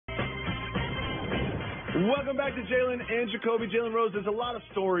Welcome back to Jalen and Jacoby. Jalen Rose, there's a lot of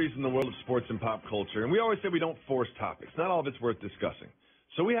stories in the world of sports and pop culture, and we always say we don't force topics. Not all of it's worth discussing.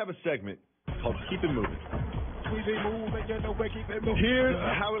 So we have a segment called Keep It Moving. Here's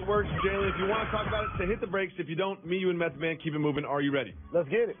how it works, Jalen. If you want to talk about it, say hit the brakes. If you don't, me, you, and Method Man, keep it moving. Are you ready? Let's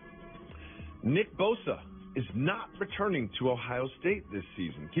get it. Nick Bosa is not returning to Ohio State this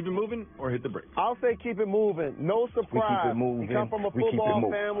season. Keep it moving or hit the brakes? I'll say keep it moving. No surprise. We keep it moving. He come from a football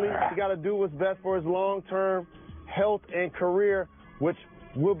family. He got to do what's best for his long-term health and career, which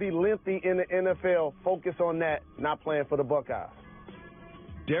will be lengthy in the NFL. Focus on that, not playing for the Buckeyes.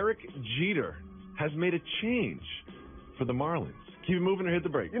 Derek Jeter has made a change for the Marlins. Keep it moving or hit the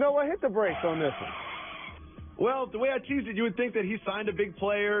brakes? You know what? Hit the brakes on this one. Well, the way I teased it, you would think that he signed a big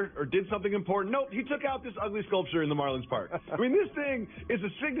player or did something important. Nope, he took out this ugly sculpture in the Marlins Park. I mean, this thing is a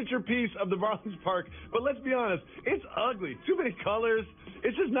signature piece of the Marlins Park, but let's be honest, it's ugly. Too many colors.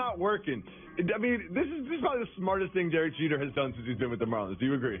 It's just not working. I mean, this is probably the smartest thing Derek Jeter has done since he's been with the Marlins. Do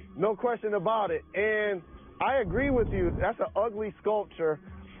you agree? No question about it. And I agree with you. That's an ugly sculpture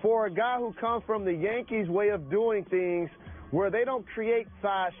for a guy who comes from the Yankees' way of doing things where they don't create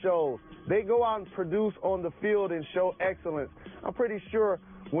sideshows. They go out and produce on the field and show excellence. I'm pretty sure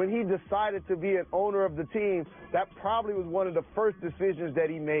when he decided to be an owner of the team, that probably was one of the first decisions that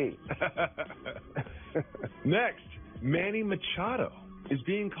he made. Next, Manny Machado is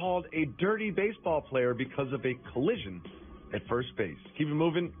being called a dirty baseball player because of a collision at first base. Keep it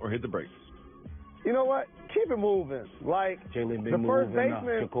moving or hit the brakes? You know what? Keep it moving. Like, the first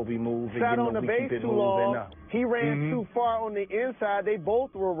baseman sat on the base too long. He ran too far on the inside. They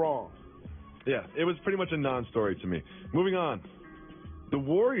both were wrong. Yeah, it was pretty much a non-story to me. Moving on. The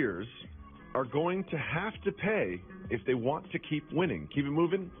Warriors are going to have to pay if they want to keep winning. Keep it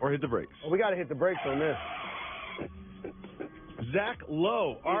moving or hit the brakes? We got to hit the brakes on this. Zach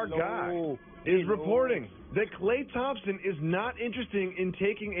Lowe, our guy, is reporting that Klay Thompson is not interested in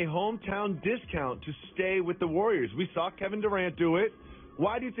taking a hometown discount to stay with the Warriors. We saw Kevin Durant do it.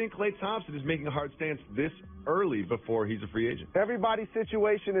 Why do you think Klay Thompson is making a hard stance this early before he's a free agent? Everybody's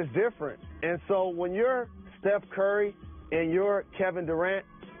situation is different. And so when you're Steph Curry and you're Kevin Durant,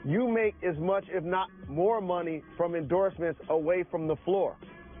 you make as much, if not more money from endorsements away from the floor.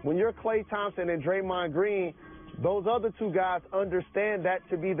 When you're Klay Thompson and Draymond Green, those other two guys understand that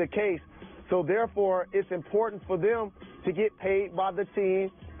to be the case. So therefore, it's important for them to get paid by the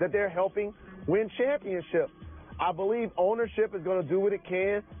team that they're helping win championships. I believe ownership is going to do what it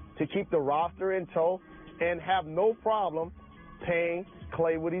can to keep the roster in tow and have no problem paying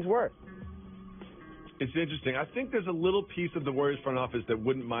Klay what he's worth. It's interesting. I think there's a little piece of the Warriors front office that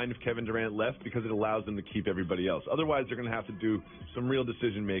wouldn't mind if Kevin Durant left because it allows them to keep everybody else. Otherwise, they're going to have to do some real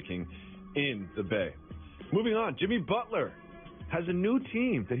decision-making in the Bay. Moving on, Jimmy Butler has a new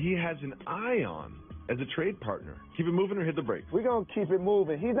team that he has an eye on as a trade partner. Keep it moving or hit the brakes? We're going to keep it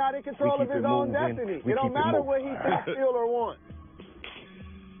moving. He's not in control of his own destiny. It don't matter what he thinks, feel, or want.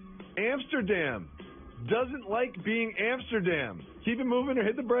 Amsterdam doesn't like being Amsterdam. Keep it moving or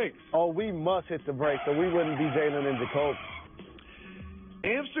hit the brakes? Oh, we must hit the brakes, or we wouldn't be Jalen and Jacoby.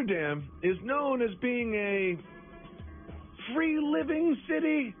 Amsterdam is known as being a free-living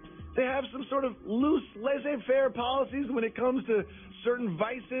city. They have some sort of loose, laissez-faire policies when it comes to certain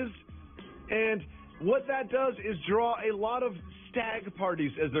vices. And what that does is draw a lot of stag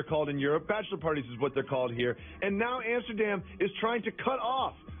parties, as they're called in Europe. Bachelor parties is what they're called here. And now Amsterdam is trying to cut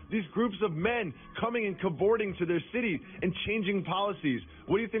off these groups of men coming and cavorting to their city and changing policies.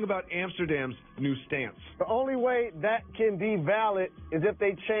 What do you think about Amsterdam's new stance? The only way that can be valid is if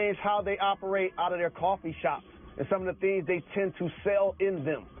they change how they operate out of their coffee shops and some of the things they tend to sell in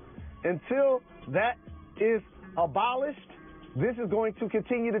them. Until that is abolished, this is going to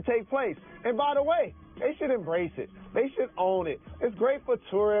continue to take place. And by the way, they should embrace it. They should own it. It's great for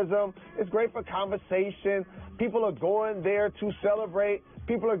tourism. It's great for conversation. People are going there to celebrate.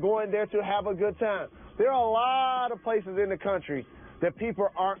 People are going there to have a good time. There are a lot of places in the country that people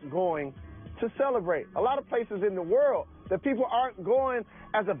aren't going to celebrate. A lot of places in the world that people aren't going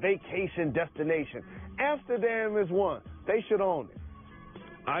as a vacation destination. Amsterdam is one. They should own it.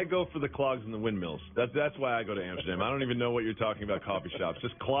 I go for the clogs and the windmills. That's why I go to Amsterdam. I don't even know what you're talking about coffee shops.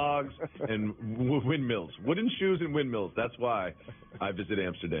 Just clogs and windmills. Wooden shoes and windmills. That's why I visit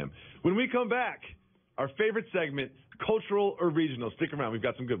Amsterdam. When we come back, our favorite segment, cultural or regional. Stick around. We've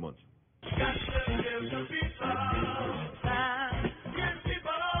got some good ones.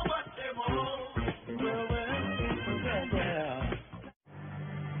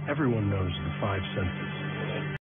 Everyone knows the five senses.